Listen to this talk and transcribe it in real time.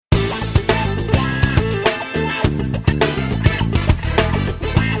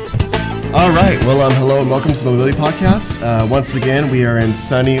All right. Well, hello and welcome to the Mobility Podcast. Once again, we are in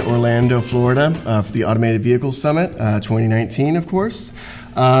sunny Orlando, Florida for the Automated Vehicle Summit 2019, of course.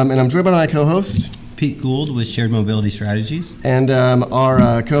 And I'm joined by my co-host, Pete Gould with Shared Mobility Strategies. And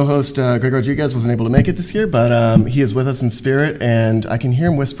our co-host, Greg Rodriguez, wasn't able to make it this year, but he is with us in spirit, and I can hear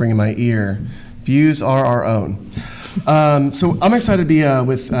him whispering in my ear, "Views are our own." So I'm excited to be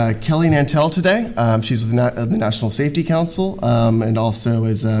with Kelly Nantel today. She's with the National Safety Council and also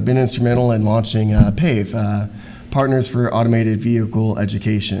has been instrumental in launching PAVE, Partners for Automated Vehicle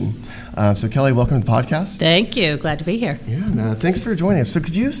Education. So Kelly, welcome to the podcast. Thank you. Glad to be here. Yeah, and, thanks for joining us. So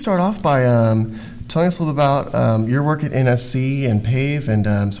could you start off by telling us a little about your work at NSC and PAVE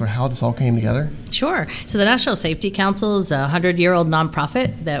and sort of how this all came together? Sure. So the National Safety Council is a 100-year-old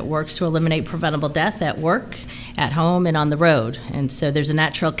nonprofit that works to eliminate preventable death at work, at home, and on the road. And so there's a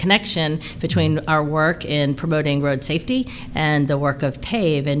natural connection between our work in promoting road safety and the work of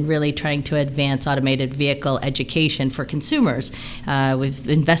PAVE and really trying to advance automated vehicle education for consumers. We've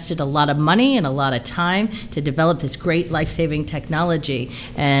invested a lot of money and a lot of time to develop this great life-saving technology.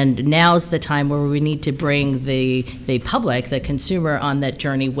 And now's the time where we need to bring the public, the consumer, on that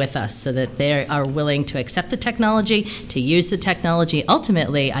journey with us so that they are willing to accept the technology, to use the technology,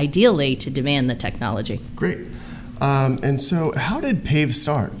 ultimately, ideally, to demand the technology. Great. And so how did PAVE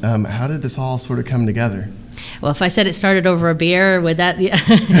start? How did this all sort of come together? Well, if I said it started over a beer, would that,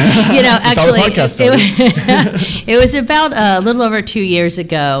 actually, it was about a little over 2 years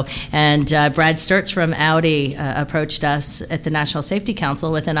ago, and Brad Sturtz from Audi approached us at the National Safety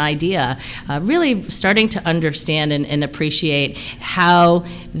Council with an idea, really starting to understand and appreciate how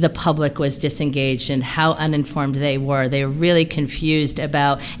the public was disengaged and how uninformed they were. They were really confused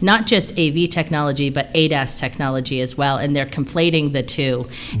about not just AV technology, but ADAS technology as well, and they're conflating the two.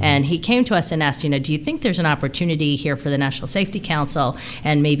 Mm-hmm. And he came to us and asked, do you think there's an opportunity here for the National Safety Council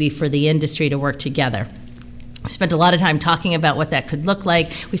and maybe for the industry to work together? We spent a lot of time talking about what that could look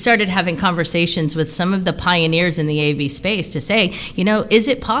like. We started having conversations with some of the pioneers in the AV space to say, is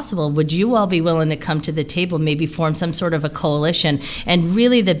it possible? Would you all be willing to come to the table, maybe form some sort of a coalition? And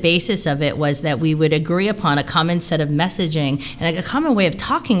really the basis of it was that we would agree upon a common set of messaging and a common way of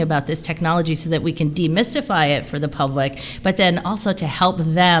talking about this technology so that we can demystify it for the public, but then also to help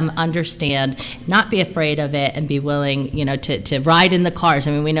them understand, not be afraid of it, and be willing, to ride in the cars.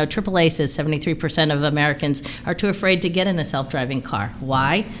 I mean, we know AAA says 73% of Americans are too afraid to get in a self-driving car.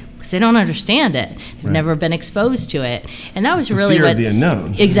 Why? Because they don't understand it. They've never been exposed to it. And that was it's really the fear what... of the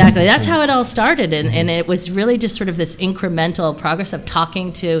unknown. Exactly. That's how it all started. And it was really just sort of this incremental progress of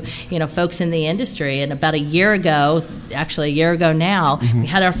talking to, folks in the industry. And about a year ago now, we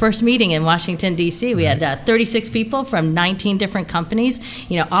had our first meeting in Washington, D.C. We had 36 people from 19 different companies,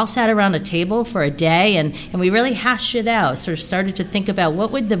 all sat around a table for a day. And we really hashed it out, sort of started to think about what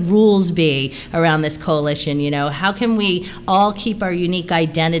would the rules be around this coalition. How can we all keep our unique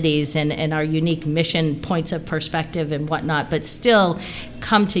identities and our unique mission points of perspective and whatnot, but still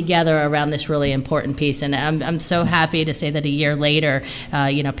come together around this really important piece. And I'm so happy to say that a year later,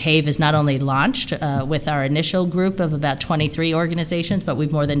 PAVE is not only launched with our initial group of about 23 organizations, but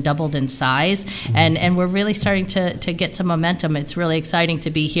we've more than doubled in size. And we're really starting to get some momentum. It's really exciting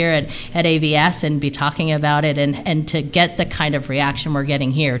to be here at AVS and be talking about it and to get the kind of reaction we're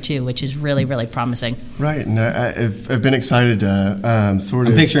getting here, too, which is really, really promising. Right. And I've been excited to sort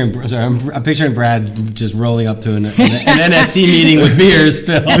of... I'm picturing Brad just rolling up to an NSC meeting with beers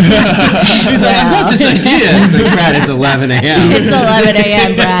still. He's like, I love this idea. It's like, Brad, it's 11 a.m. It's 11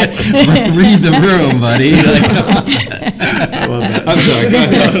 a.m., Brad. Read the room, buddy. I love that.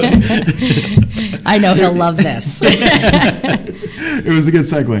 I know he'll love this. It was a good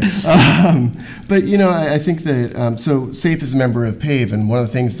segue. But, I think that, so SAFE is a member of PAVE, and one of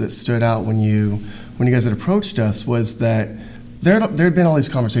the things that stood out when you guys had approached us was that there had been all these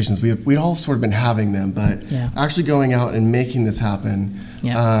conversations. We'd all sort of been having them, but actually going out and making this happen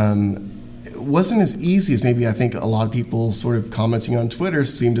wasn't as easy as maybe I think a lot of people sort of commenting on Twitter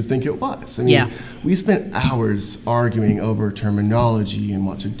seemed to think it was. I mean, we spent hours arguing over terminology and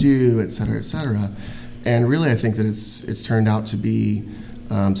what to do, et cetera, et cetera. And really, I think that it's turned out to be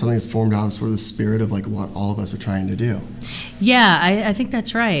something that's formed out of sort of the spirit of like what all of us are trying to do. Yeah, I think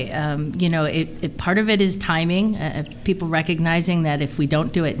that's right. Part of it is timing, people recognizing that if we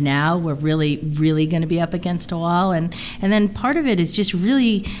don't do it now, we're really, really going to be up against a wall. And then part of it is just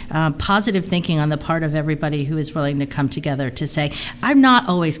really positive thinking on the part of everybody who is willing to come together to say, I'm not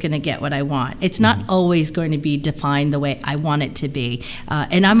always going to get what I want. It's not always going to be defined the way I want it to be.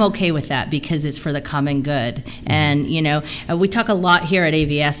 And I'm okay with that because it's for the common good. And, we talk a lot here at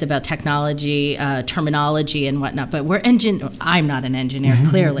AVS about technology, terminology, and whatnot. But I'm not an engineer,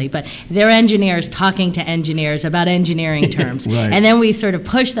 clearly, but they're engineers talking to engineers about engineering terms. Right. And then we sort of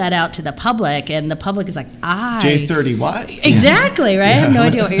push that out to the public, and the public is like, J30 what? Exactly, right? I have no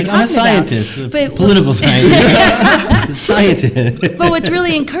idea what you're talking I'm a scientist, about. political scientist. Scientist. But what's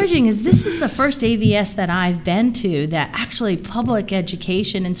really encouraging is this is the first AVS that I've been to that actually public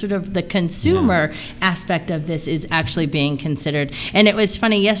education and sort of the consumer aspect of this is actually being considered. And it was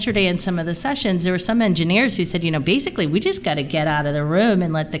funny, yesterday in some of the sessions, there were some engineers who said, basically we just got to get out of the room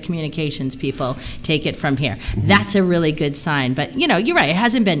and let the communications people take it from here. That's a really good sign. But, you're right, it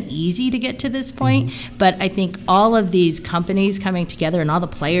hasn't been easy to get to this point, but I think all of these companies coming together and all the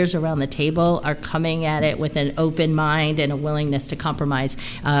players around the table are coming at it with an open mind and a willingness to compromise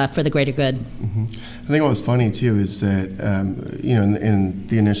for the greater good. I think what was funny too is that in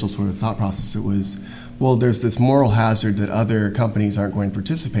the initial sort of thought process, it was, well, there's this moral hazard that other companies aren't going to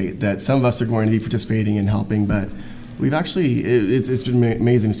participate, that some of us are going to be participating and helping, but we've actually, it's been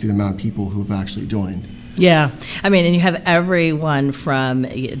amazing to see the amount of people who have actually joined. Yeah. And you have everyone from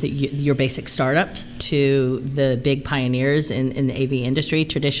your basic startup to the big pioneers in the AV industry,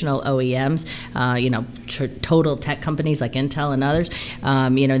 traditional OEMs, total tech companies like Intel and others.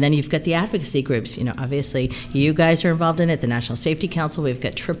 Then you've got the advocacy groups. Obviously, you guys are involved in it, the National Safety Council, we've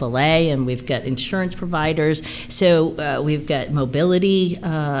got AAA, and we've got insurance providers. So we've got mobility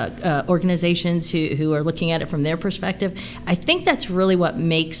organizations who are looking at it from their perspective. I think that's really what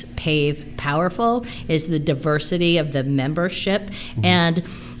makes PAVE powerful, is the diversity of the membership. And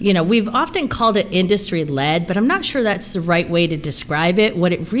we've often called it industry-led, but I'm not sure that's the right way to describe it.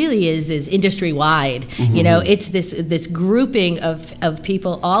 What it really is industry-wide. It's this grouping of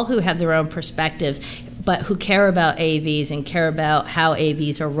people, all who have their own perspectives, but who care about AVs and care about how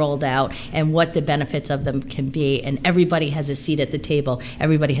AVs are rolled out and what the benefits of them can be. And everybody has a seat at the table.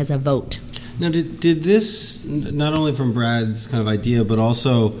 Everybody has a vote. Now, did this, not only from Brad's kind of idea, but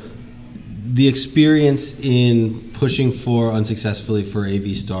also the experience in pushing for unsuccessfully for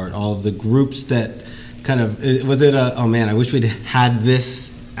AV Start, all of the groups that kind of, was it I wish we'd had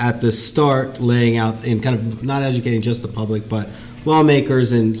this at the start, laying out and kind of not educating just the public, but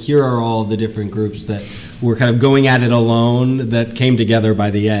lawmakers, and here are all of the different groups that were kind of going at it alone that came together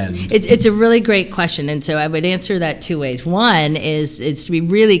by the end? It's a really great question, and so I would answer that two ways. One is to be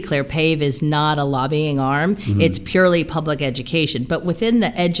really clear, PAVE is not a lobbying arm. It's purely public education. But within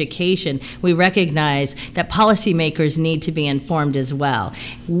the education, we recognize that policymakers need to be informed as well.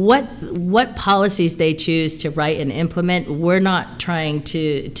 What policies they choose to write and implement, we're not trying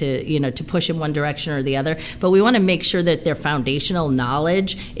to push in one direction or the other, but we want to make sure that their foundational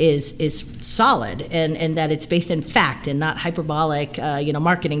knowledge is solid and that it's based in fact and not hyperbolic,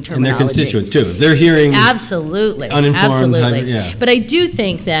 marketing terminology. And their constituents too. If they're hearing absolutely, uninformed, absolutely. But I do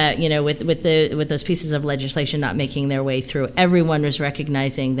think that with those pieces of legislation not making their way through, everyone was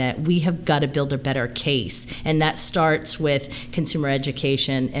recognizing that we have got to build a better case, and that starts with consumer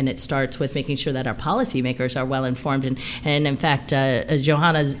education, and it starts with making sure that our policymakers are well informed. And in fact,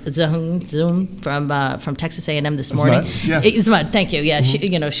 Johanna Zoom from Texas A&M this morning. Zmud, thank you. Yeah,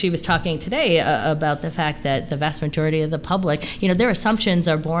 she was talking today about the fact that the vast majority of the public, their assumptions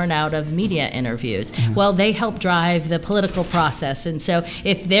are born out of media interviews. Well, they help drive the political process, and so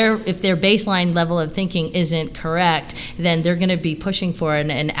if their baseline level of thinking isn't correct, then they're going to be pushing for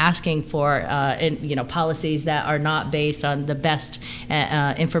and asking for policies that are not based on the best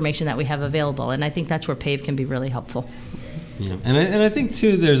information that we have available. And I think that's where PAVE can be really helpful. Yeah, and I think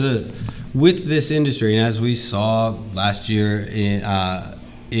too, with this industry, and as we saw last year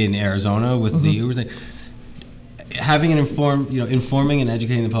in Arizona with the Uber thing, having informing and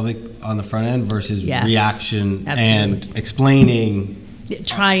educating the public on the front end versus reaction and explaining.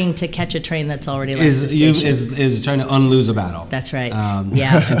 Trying to catch a train that's already left the station. Is trying to unlose a battle. That's right.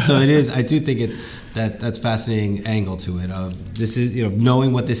 And so it is. I do think that's fascinating angle to it. Of this is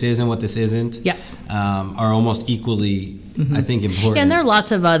knowing what this is and what this isn't. Are almost equally. I think important. Yeah, and there are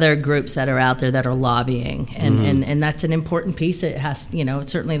lots of other groups that are out there that are lobbying, and that's an important piece. It has,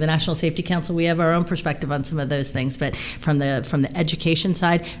 certainly the National Safety Council, we have our own perspective on some of those things, but from the education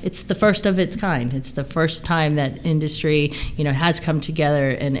side, it's the first of its kind. It's the first time that industry, has come together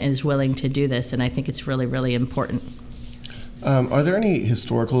and is willing to do this, and I think it's really, really important. Are there any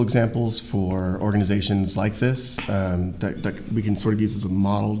historical examples for organizations like this that we can sort of use as a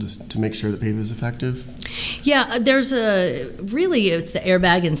model to make sure that PAVE is effective? Yeah, it's the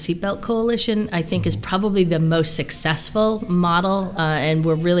Airbag and Seatbelt Coalition, I think, is probably the most successful model, and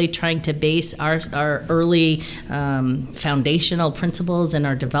we're really trying to base our early foundational principles and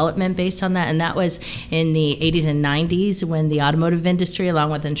our development based on that, and that was in the 80s and 90s when the automotive industry,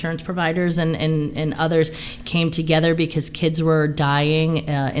 along with insurance providers and others, came together because kids were dying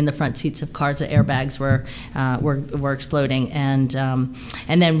in the front seats of cars. The airbags were exploding, and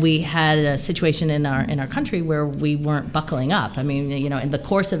then we had a situation in our country where we weren't buckling up. I mean, in the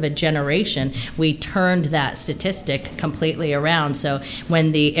course of a generation, we turned that statistic completely around. So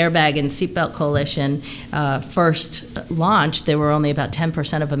when the Airbag and Seatbelt Coalition first launched, there were only about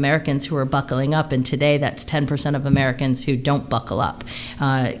 10% of Americans who were buckling up, and today that's 10% of Americans who don't buckle up.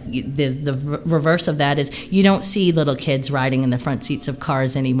 The reverse of that is you don't see little kids riding in the front seats of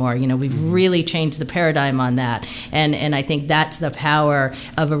cars anymore. We've really changed the paradigm on that, and I think that's the power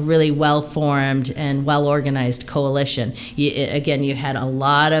of a really well-formed and well-organized coalition. You had a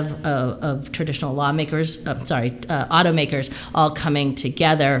lot of traditional automakers all coming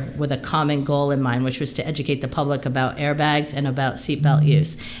together with a common goal in mind, which was to educate the public about airbags and about seatbelt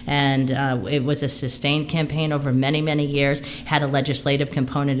use. And it was a sustained campaign over many, many years, had a legislative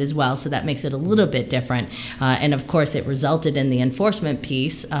component as well, so that makes it a little bit different. And of course, it resulted in the enforcement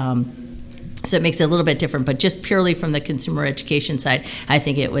piece. So it makes it a little bit different, but just purely from the consumer education side, I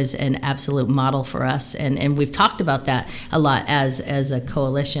think it was an absolute model for us. And we've talked about that a lot as a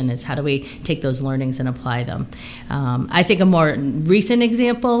coalition, is how do we take those learnings and apply them. I think a more recent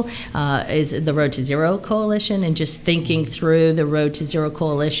example is the Road to Zero Coalition, and just thinking through the Road to Zero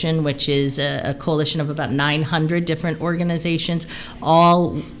Coalition, which is a coalition of about 900 different organizations,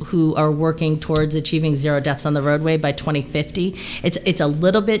 all who are working towards achieving zero deaths on the roadway by 2050. It's a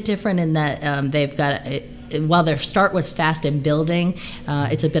little bit different in that they've got, while their start was fast in building,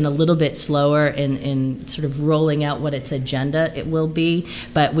 it's been a little bit slower in sort of rolling out what its agenda it will be.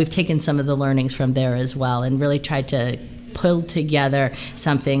 But we've taken some of the learnings from there as well and really tried to pull together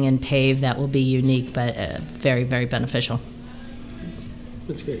something in PAVE that will be unique but very, very beneficial.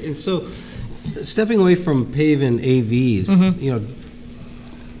 That's great. And so, stepping away from PAVE and AVs,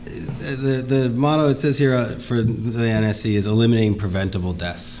 the motto it says here for the NSC is eliminating preventable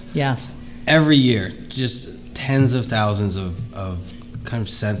deaths. Yes. Every year, just tens of thousands of kind of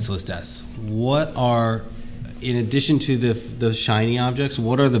senseless deaths. What are, in addition to the shiny objects,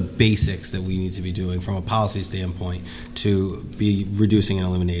 what are the basics that we need to be doing from a policy standpoint to be reducing and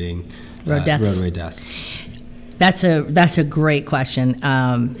eliminating roadway deaths? That's a great question.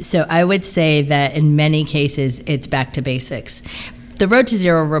 So I would say that in many cases, it's back to basics. The Road to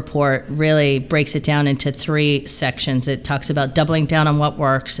Zero report really breaks it down into 3 sections. It talks about doubling down on what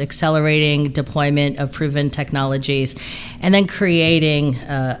works, accelerating deployment of proven technologies, and then creating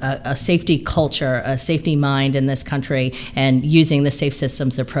a safety culture, a safety mind in this country, and using the safe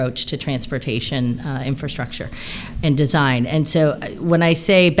systems approach to transportation infrastructure and design. And so when I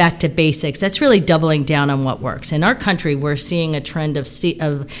say back to basics, that's really doubling down on what works. In our country, we're seeing a trend of speed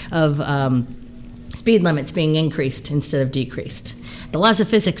limits being increased instead of decreased. The laws of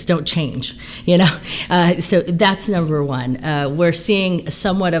physics don't change, so that's number one. We're seeing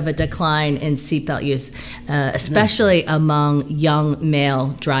somewhat of a decline in seatbelt use, especially among young male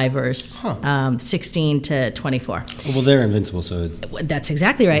drivers, 16 to 24. Well, they're invincible, so that's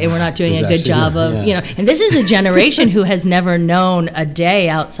exactly right. And we're not doing a good job of, and this is a generation who has never known a day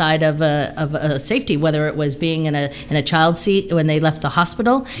outside of a safety, whether it was being in a child seat when they left the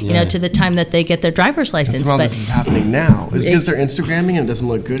hospital, to the time that they get their driver's license. That's why this is happening now. Is because they're Instagramming and it doesn't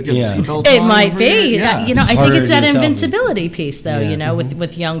look good. Get the seatbelts It on might be. Yeah. I think it's that invincibility piece, though.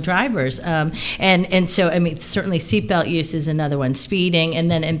 With young drivers, and so certainly seatbelt use is another one. Speeding and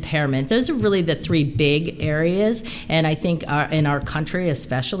then impairment. Those are really the 3 big areas. And I think in our country,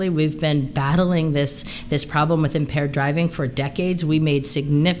 especially, we've been battling this problem with impaired driving for decades. We made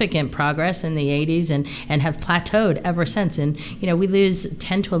significant progress in the 80s and have plateaued ever since. And we lose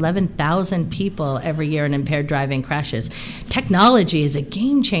 10 to 11,000 people every year in impaired driving crashes. Technology is a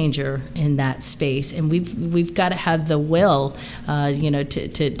game changer in that space, and we've got to have the will,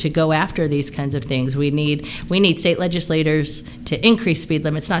 to go after these kinds of things. We need state legislators to increase speed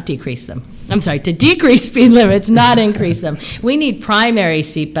limits, not decrease them. I'm sorry, to decrease speed limits, not increase them. We need primary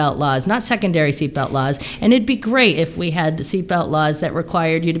seatbelt laws, not secondary seatbelt laws. And it'd be great if we had seatbelt laws that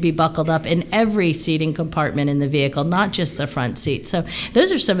required you to be buckled up in every seating compartment in the vehicle, not just the front seat. So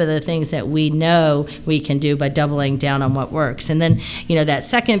those are some of the things that we know we can do by doubling down on what works. And then, that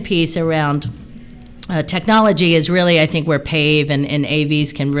second piece around technology is really, I think, where PAVE and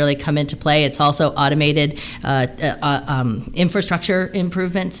AVs can really come into play. It's also automated infrastructure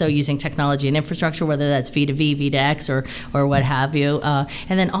improvement, so using technology and infrastructure, whether that's V2V, V2X, or what have you.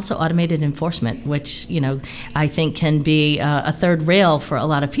 And then also automated enforcement, which, I think can be a third rail for a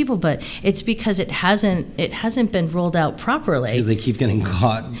lot of people, but it's because it hasn't been rolled out properly. Because they keep getting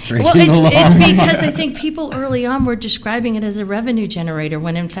caught breaking the law. It's because I think people early on were describing it as a revenue generator,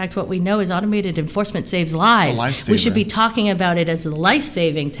 when in fact what we know is automated enforcement saves lives. We should be talking about it as a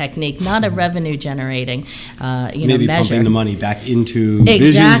life-saving technique, not a revenue-generating maybe measure. Pumping the money back into exactly.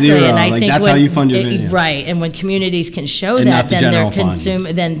 Vision Zero. And I think that's how you fund your video. Right, and when communities can show and that,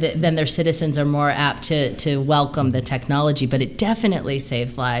 then then their citizens are more apt to welcome the technology. But it definitely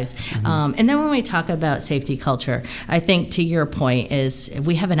saves lives. And then when we talk about safety culture, I think to your point is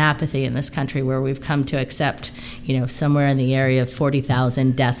we have an apathy in this country where we've come to accept, somewhere in the area of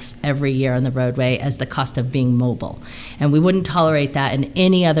 40,000 deaths every year on the roadway as the cost of being mobile. And we wouldn't tolerate that in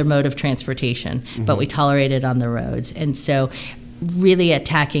any other mode of transportation, but we tolerate it on the roads. And so really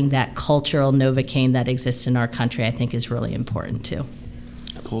attacking that cultural Novocaine that exists in our country, I think, is really important too.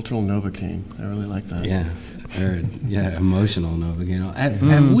 Cultural Novocaine. I really like that. Yeah, emotional Novocaine.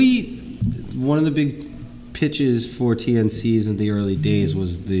 Have we, one of the big pitches for TNCs in the early days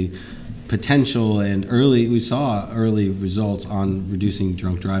was the potential, and we saw early results on reducing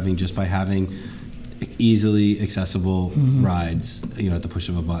drunk driving just by having easily accessible rides, at the push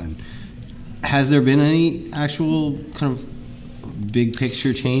of a button. Has there been any actual kind of big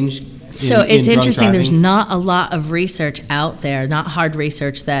picture change? So it's interesting. Driving? There's not a lot of research out there, not hard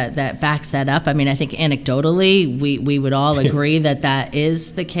research that backs that up. I mean, I think anecdotally, we would all agree that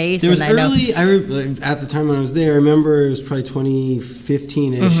is the case. There was at the time when I was there, I remember it was probably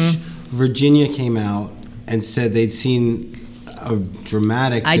 2015-ish, Virginia came out and said they'd seen a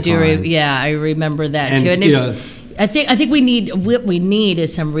dramatic decline. I remember that too. And I think what we need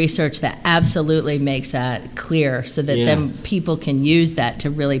is some research that absolutely makes that clear, so that then people can use that to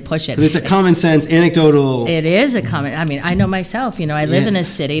really push it. It's a common sense, anecdotal. It is a common. I mean, I know myself. I live in a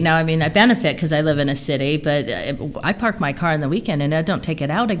city now. I mean, I benefit because I live in a city, but I park my car on the weekend and I don't take it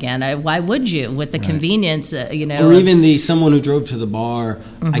out again. Why would you? With the convenience, Or even someone who drove to the bar.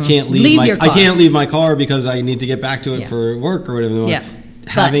 I can't leave my car because I need to get back to it for work or whatever. Yeah.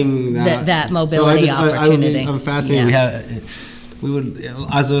 Having that mobility opportunity. I'm fascinated. Yeah. We would,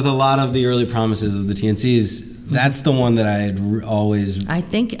 as with a lot of the early promises of the TNCs, that's the one that I had always. I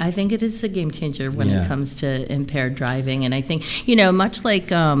think it is a game changer when it comes to impaired driving, and I think much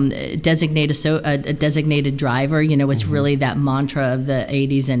like a designated driver, was really that mantra of the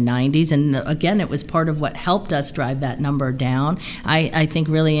 80s and 90s, and again, it was part of what helped us drive that number down. I think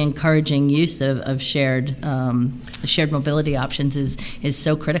really encouraging use of shared mobility options is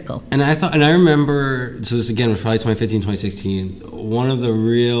so critical. And I remember. So this again was probably 2015, 2016. One of the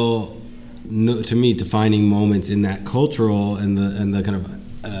real, to me, defining moments in that cultural and the kind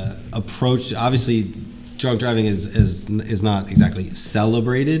of approach. Obviously, drunk driving is not exactly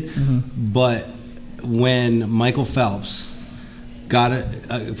celebrated, but when Michael Phelps got a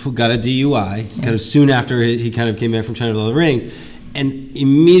DUI, kind of soon after he kind of came back from China with all the rings. And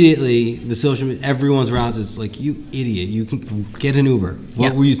immediately, the social media, everyone's around is like, "You idiot! You can get an Uber.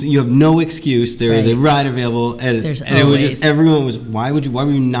 What were you? You have no excuse. There is a ride available." And it was just everyone was. Why were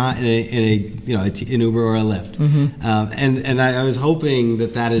you not in an Uber or a Lyft? And I was hoping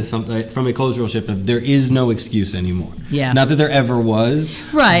that is something from a cultural shift of there is no excuse anymore. Yeah. Not that there ever was.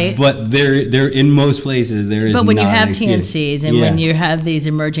 Right. But there in most places there is. But when not you have an excuse. TNCs and when you have these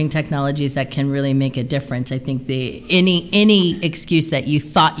emerging technologies that can really make a difference, I think any excuse that you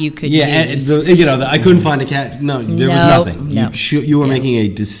thought you could use. And I couldn't find a cat. No, there was nothing. No. You were making a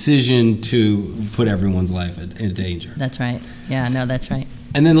decision to put everyone's life in danger. That's right. Yeah, no, that's right.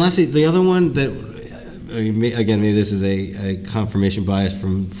 And then lastly, the other one that, again, maybe this is a confirmation bias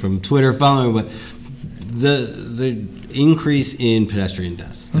from Twitter following, but the increase in pedestrian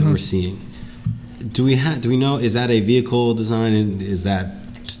deaths that we're seeing. Do we know, is that a vehicle design? Is that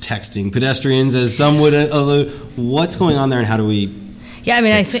texting pedestrians, as some would allude? What's going on there, and how do we? Yeah, I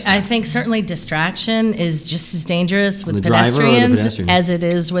mean, I think certainly distraction is just as dangerous with pedestrians as it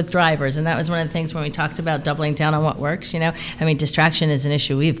is with drivers, and that was one of the things when we talked about doubling down on what works. I mean, distraction is an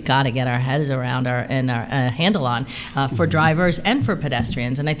issue we've got to get our heads around and our handle on for drivers and for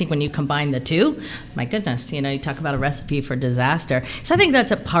pedestrians. And I think when you combine the two, my goodness, you talk about a recipe for disaster. So I think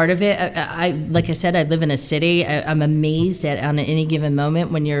that's a part of it. Like I said, I live in a city. I'm amazed at on any given moment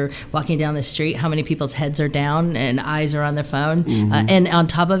when you're walking down the street how many people's heads are down and eyes are on their phone. and on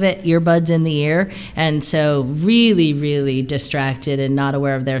top of it, earbuds in the ear, and so really, really distracted and not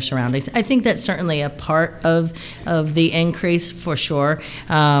aware of their surroundings. I think that's certainly a part of the increase for sure.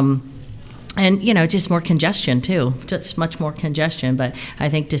 And, just more congestion, too, just much more congestion. But I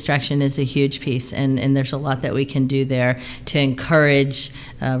think distraction is a huge piece, and there's a lot that we can do there to encourage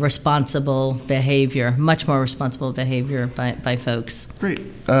responsible behavior, much more responsible behavior by folks. Great.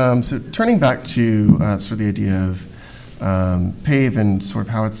 So turning back to sort of the idea of PAVE and sort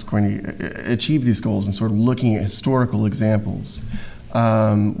of how it's going to achieve these goals and sort of looking at historical examples.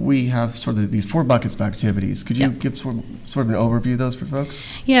 We have sort of these 4 buckets of activities. Could you give sort of an overview of those for folks?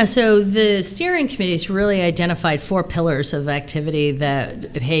 Yeah, so the steering committee has really identified 4 pillars of activity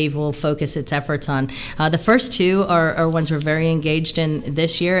that PAVE will focus its efforts on. The first 2 are ones we're very engaged in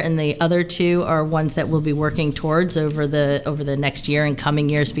this year, and the other 2 are ones that we'll be working towards over the next year and coming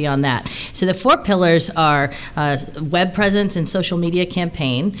years beyond that. So the 4 pillars are web presence and social media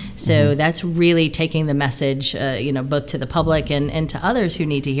campaign. So that's really taking the message, both to the public and to others who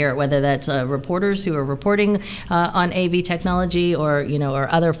need to hear it, whether that's reporters who are reporting on AV technology or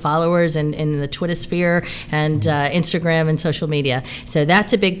other followers in the Twitter sphere and Instagram and social media. So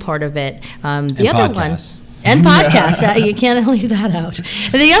that's a big part of it. The other one. And podcasts. You can't leave that out.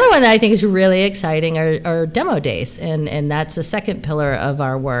 And the other one that I think is really exciting are demo days, and that's the second pillar of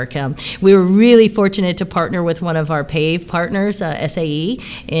our work. We were really fortunate to partner with one of our PAVE partners, SAE,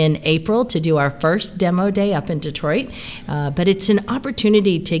 in April to do our first demo day up in Detroit. But it's an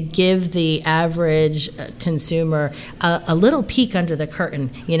opportunity to give the average consumer a little peek under the curtain,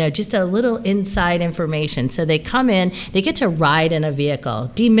 just a little inside information. So they come in, they get to ride in a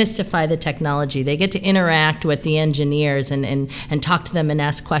vehicle, demystify the technology, they get to interact with the engineers and talk to them and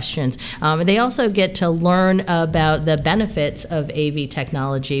ask questions. They also get to learn about the benefits of AV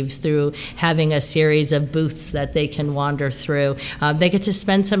technology through having a series of booths that they can wander through. They get to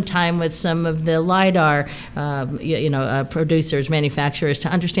spend some time with some of the LiDAR producers, manufacturers, to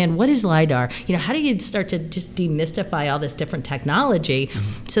understand what is LiDAR. How do you start to just demystify all this different technology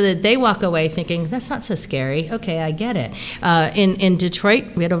so that they walk away thinking, that's not so scary. Okay, I get it. In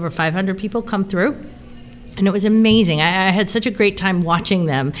Detroit, we had over 500 people come through. And it was amazing. I had such a great time watching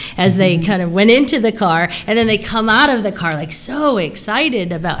them as they kind of went into the car, and then they come out of the car like so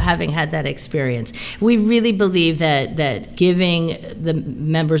excited about having had that experience. We really believe that giving the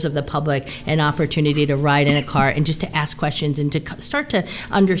members of the public an opportunity to ride in a car and just to ask questions and to start to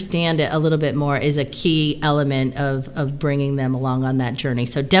understand it a little bit more is a key element of bringing them along on that journey.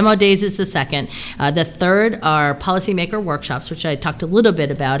 So demo days is the second. The third are policymaker workshops, which I talked a little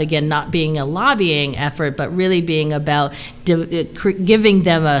bit about. Again, not being a lobbying effort, but really being about giving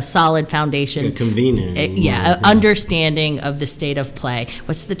them a solid foundation. Convening. Understanding of the state of play.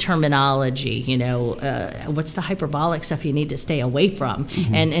 What's the terminology? What's the hyperbolic stuff you need to stay away from?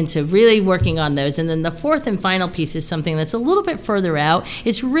 And so really working on those. And then the fourth and final piece is something that's a little bit further out.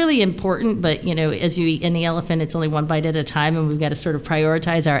 It's really important, but as you eat any elephant, it's only one bite at a time, and we've got to sort of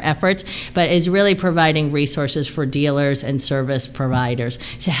prioritize our efforts, but is really providing resources for dealers and service providers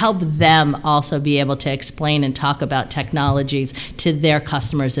to help them also be able to explain and talk about technologies to their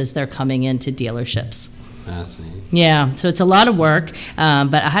customers as they're coming into dealerships. Fascinating. Yeah, so it's a lot of work,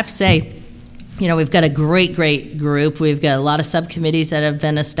 but I have to say, we've got a great group. We've got a lot of subcommittees that have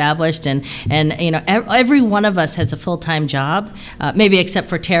been established, and every one of us has a full-time job, maybe except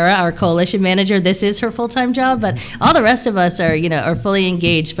for Tara, our coalition manager. This is her full-time job, but all the rest of us are fully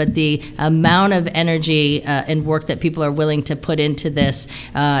engaged. But the amount of energy and work that people are willing to put into this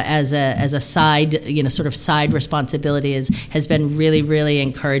as a side, sort of side responsibility has been really, really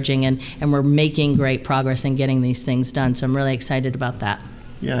encouraging, and we're making great progress in getting these things done. So I'm really excited about that.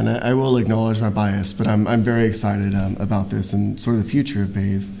 Yeah, and I will acknowledge my bias, but I'm very excited about this and sort of the future of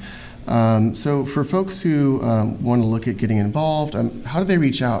PAVE. So for folks who want to look at getting involved, how do they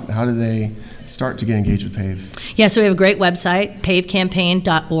reach out? How do they start to get engaged with PAVE? Yeah, so we have a great website,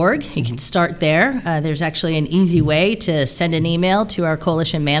 pavecampaign.org. You can start there. There's actually an easy way to send an email to our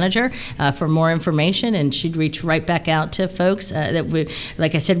coalition manager for more information, and she'd reach right back out to folks.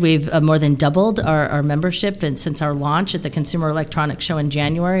 Like I said, we've more than doubled our membership and since our launch at the Consumer Electronics Show in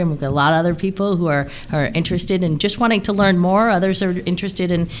January, and we've got a lot of other people who are interested in just wanting to learn more. Others are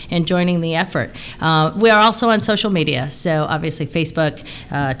interested in joining the effort. We are also on social media, so obviously Facebook,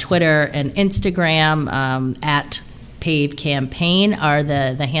 Twitter, and Instagram at PAVE Campaign are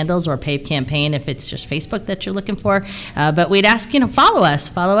the handles, or PAVE Campaign if it's just Facebook that you're looking for. But we'd ask, follow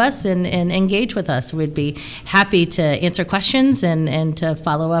us and engage with us. We'd be happy to answer questions and to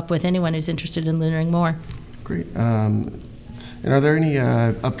follow up with anyone who's interested in learning more. Great. And are there any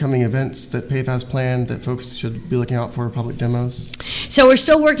upcoming events that PAVE has planned that folks should be looking out for, public demos? So we're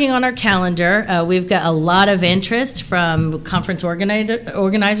still working on our calendar. We've got a lot of interest from conference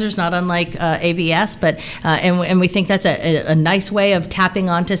organizers, not unlike AVS, but and we think that's a nice way of tapping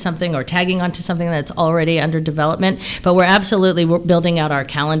onto something or tagging onto something that's already under development. But we're building out our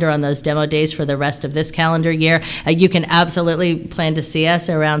calendar on those demo days for the rest of this calendar year. You can absolutely plan to see us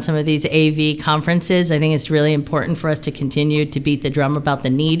around some of these AV conferences. I think it's really important for us to continue to beat the drum about the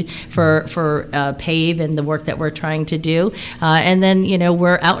need for PAVE and the work that we're trying to do. And then,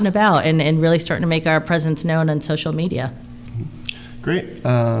 we're out and about and really starting to make our presence known on social media. Great.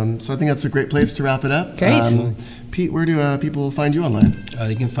 So I think that's a great place to wrap it up. Great. Pete, where do people find you online?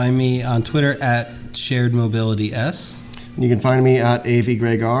 You can find me on Twitter at SharedMobilityS. You can find me at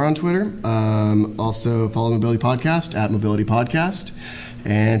AVGregR on Twitter. Also follow Mobility Podcast at Mobility Podcast.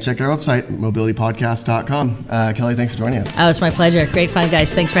 And check our website, mobilitypodcast.com. Kelly, thanks for joining us. Oh, it's my pleasure. Great fun,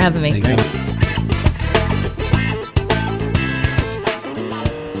 guys. Thanks for having me. Thanks.